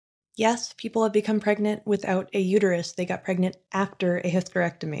Yes, people have become pregnant without a uterus. They got pregnant after a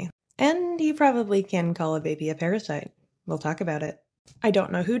hysterectomy. And you probably can call a baby a parasite. We'll talk about it. I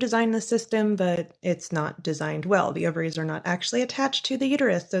don't know who designed this system, but it's not designed well. The ovaries are not actually attached to the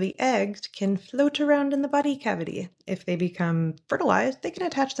uterus, so the eggs can float around in the body cavity. If they become fertilized, they can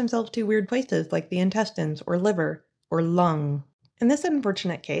attach themselves to weird places like the intestines or liver or lung. In this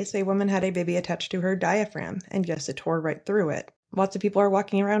unfortunate case, a woman had a baby attached to her diaphragm, and yes, it tore right through it. Lots of people are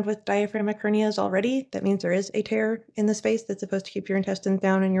walking around with diaphragmatic hernias already. That means there is a tear in the space that's supposed to keep your intestines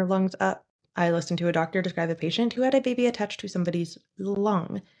down and your lungs up. I listened to a doctor describe a patient who had a baby attached to somebody's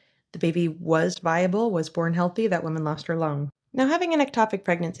lung. The baby was viable, was born healthy. That woman lost her lung. Now, having an ectopic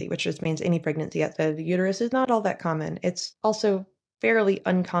pregnancy, which just means any pregnancy outside of the uterus, is not all that common. It's also fairly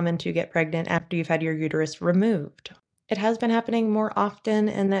uncommon to get pregnant after you've had your uterus removed. It has been happening more often,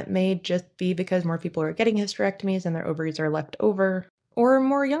 and that may just be because more people are getting hysterectomies and their ovaries are left over, or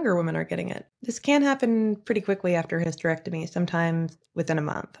more younger women are getting it. This can happen pretty quickly after hysterectomy, sometimes within a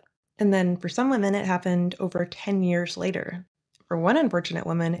month. And then for some women, it happened over 10 years later. For one unfortunate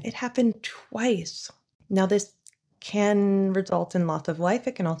woman, it happened twice. Now, this can result in loss of life.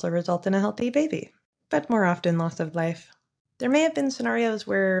 It can also result in a healthy baby, but more often loss of life. There may have been scenarios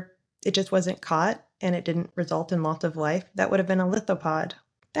where it just wasn't caught and it didn't result in loss of life. That would have been a lithopod.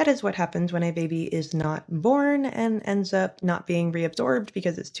 That is what happens when a baby is not born and ends up not being reabsorbed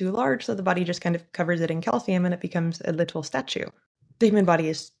because it's too large, so the body just kind of covers it in calcium and it becomes a little statue. The human body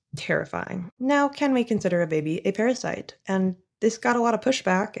is terrifying. Now, can we consider a baby a parasite? And this got a lot of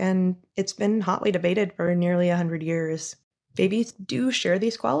pushback, and it's been hotly debated for nearly 100 years. Babies do share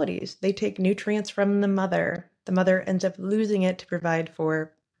these qualities. They take nutrients from the mother. The mother ends up losing it to provide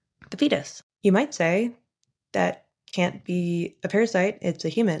for the fetus. You might say that can't be a parasite, it's a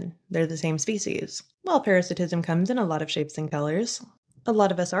human. They're the same species. Well, parasitism comes in a lot of shapes and colors. A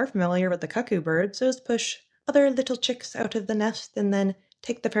lot of us are familiar with the cuckoo birds. Those push other little chicks out of the nest and then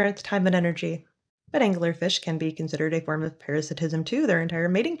take the parent's time and energy. But anglerfish can be considered a form of parasitism too. Their entire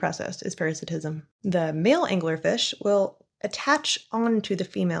mating process is parasitism. The male anglerfish will attach onto the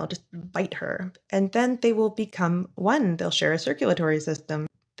female, just bite her, and then they will become one. They'll share a circulatory system.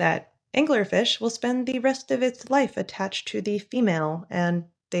 That anglerfish will spend the rest of its life attached to the female, and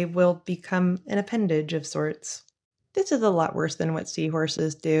they will become an appendage of sorts. This is a lot worse than what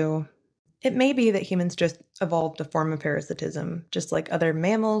seahorses do. It may be that humans just evolved a form of parasitism. Just like other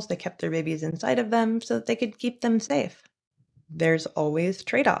mammals, they kept their babies inside of them so that they could keep them safe. There's always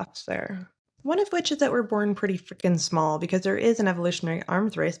trade-offs there. One of which is that we're born pretty freaking small because there is an evolutionary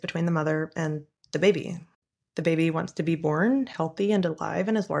arms race between the mother and the baby. The baby wants to be born healthy and alive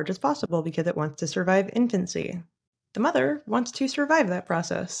and as large as possible because it wants to survive infancy. The mother wants to survive that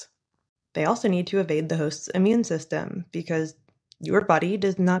process. They also need to evade the host's immune system because your body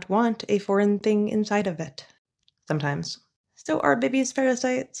does not want a foreign thing inside of it. Sometimes. So are babies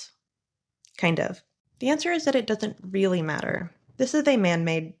parasites? Kind of. The answer is that it doesn't really matter. This is a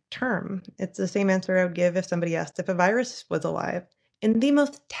man-made term. It's the same answer I would give if somebody asked if a virus was alive. In the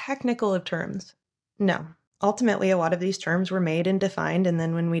most technical of terms, no. Ultimately, a lot of these terms were made and defined, and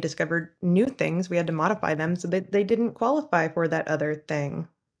then when we discovered new things, we had to modify them so that they didn't qualify for that other thing.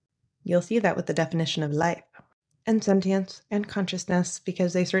 You'll see that with the definition of life. And sentience and consciousness,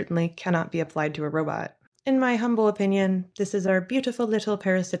 because they certainly cannot be applied to a robot. In my humble opinion, this is our beautiful little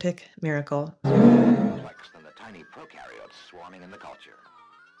parasitic miracle. Complex than the tiny prokaryotes swarming in the culture.